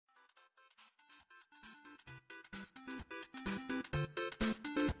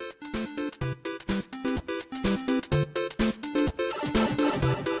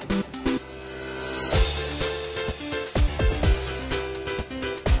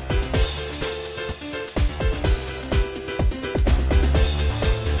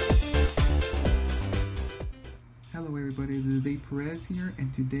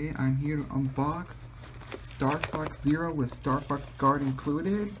today I'm here to unbox Star Fox Zero with Star Fox Guard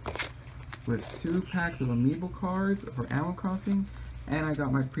included, with 2 packs of amiibo cards for Animal Crossing, and I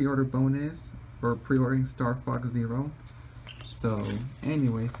got my pre-order bonus for pre-ordering Star Fox Zero. So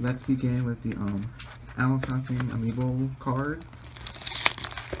anyways, let's begin with the Animal Crossing amiibo cards.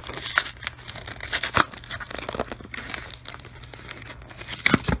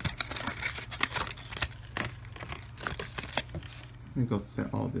 Let me go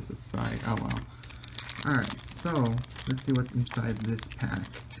set all this aside. Oh well. Alright, so let's see what's inside this pack.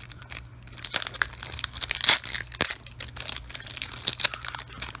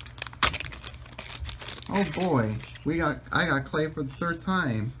 Oh boy, I got clay for the 3rd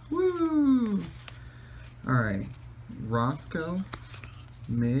time. Woo! Alright. Roscoe,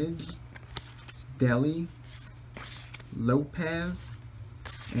 Midge, Deli, Lopez,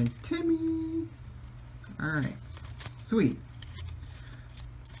 and Timmy. Alright. Sweet.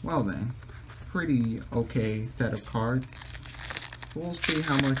 Well then, pretty okay set of cards. We'll see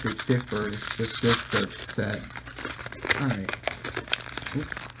how much it differs with this set. Alright.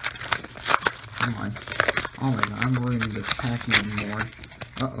 Oops. Come on. Oh my god, I'm ruining this pack even more.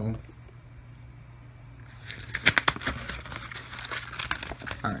 Uh-oh.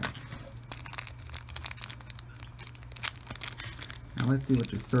 Alright. Now let's see what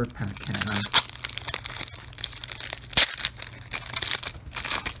the 3rd pack has.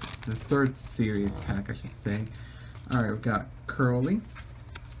 The 3rd series pack, I should say. Alright, we've got Curly.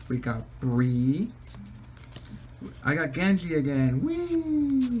 We got Bree. I got Genji again.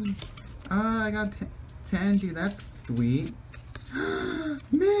 Whee! I got Tangy. That's sweet.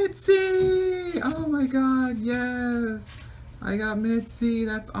 Mitzi! Oh my god, yes! I got Mitzi.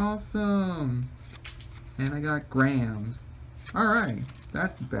 That's awesome. And I got Grams. Alright,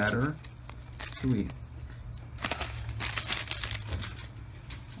 that's better. Sweet.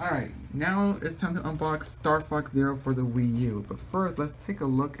 Alright, now it's time to unbox Star Fox Zero for the Wii U. But first, let's take a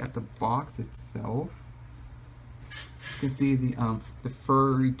look at the box itself. You can see the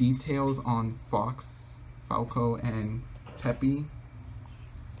furry details on Fox, Falco, and Peppy.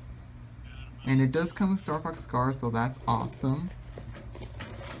 And it does come with Star Fox Guard, so that's awesome.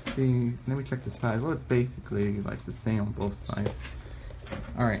 See, let me check the size. Well, it's basically like the same on both sides.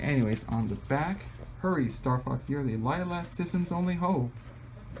 Alright, anyways, on the back, hurry Star Fox Zero, the Lilac System's only hope.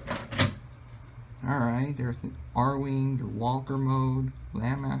 Alright, there's an R-Wing, your Walker mode,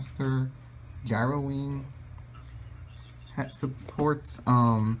 Landmaster, Gyro Wing. Supports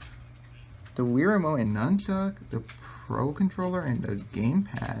the Wii Remote and Nunchuck, the Pro Controller, and the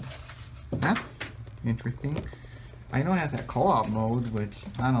Gamepad. That's interesting. I know it has that co-op mode, which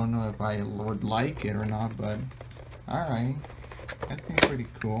I don't know if I would like it or not, but alright. That seems pretty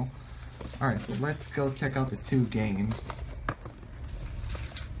cool. Alright, so let's go check out the 2 games.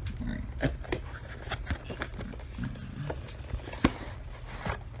 Alright.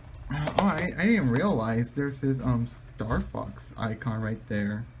 Oh, I didn't realize there's this Star Fox icon right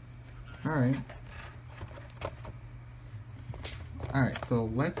there. Alright. Alright,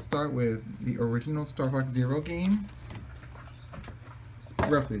 so let's start with the original Star Fox Zero game. It's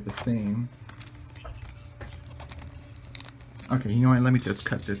roughly the same. Okay, you know what, let me just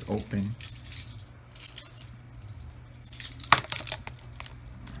cut this open.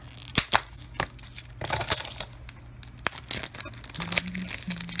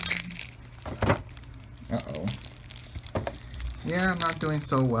 Uh-oh. Yeah, I'm not doing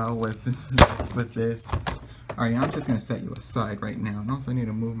so well with this. Alright, I'm just gonna set you aside right now. And also I need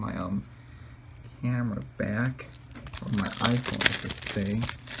to move my camera back. Or my iPhone, I should say.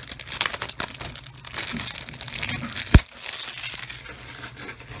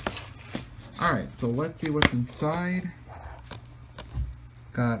 Alright, so let's see what's inside.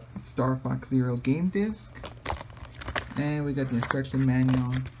 Got Star Fox Zero game disc. And we got the instruction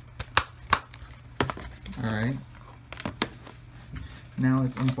manual. Alright. Now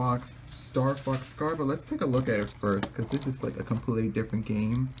let's unbox Star Fox Guard, but let's take a look at it first, because this is like a completely different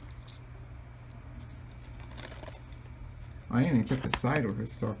game. I didn't even check the side over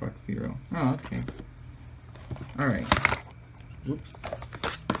Star Fox Zero. Oh, okay. Alright. Whoops.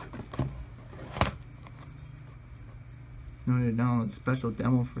 Noted down, special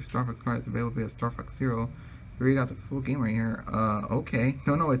demo for Star Fox Guard is available via Star Fox Zero. We already got the full game right here. Okay.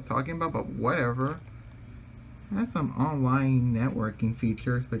 Don't know what it's talking about, but whatever. It has some online networking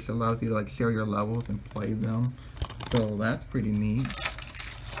features which allows you to like share your levels and play them. So that's pretty neat.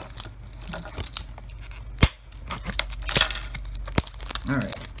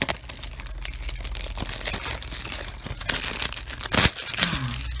 Alright.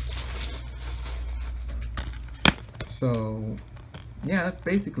 So yeah, that's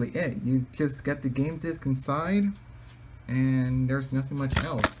basically it. You just get the game disc inside, and there's nothing much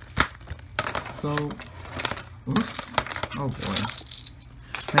else. So, oops, oh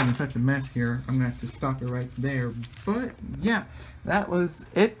boy, making such a mess here. I'm gonna have to stop it right there. But yeah, that was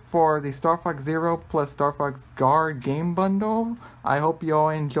it for the Star Fox Zero plus Star Fox Guard game bundle. I hope you all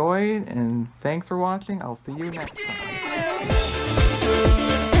enjoyed, and thanks for watching. I'll see you next time.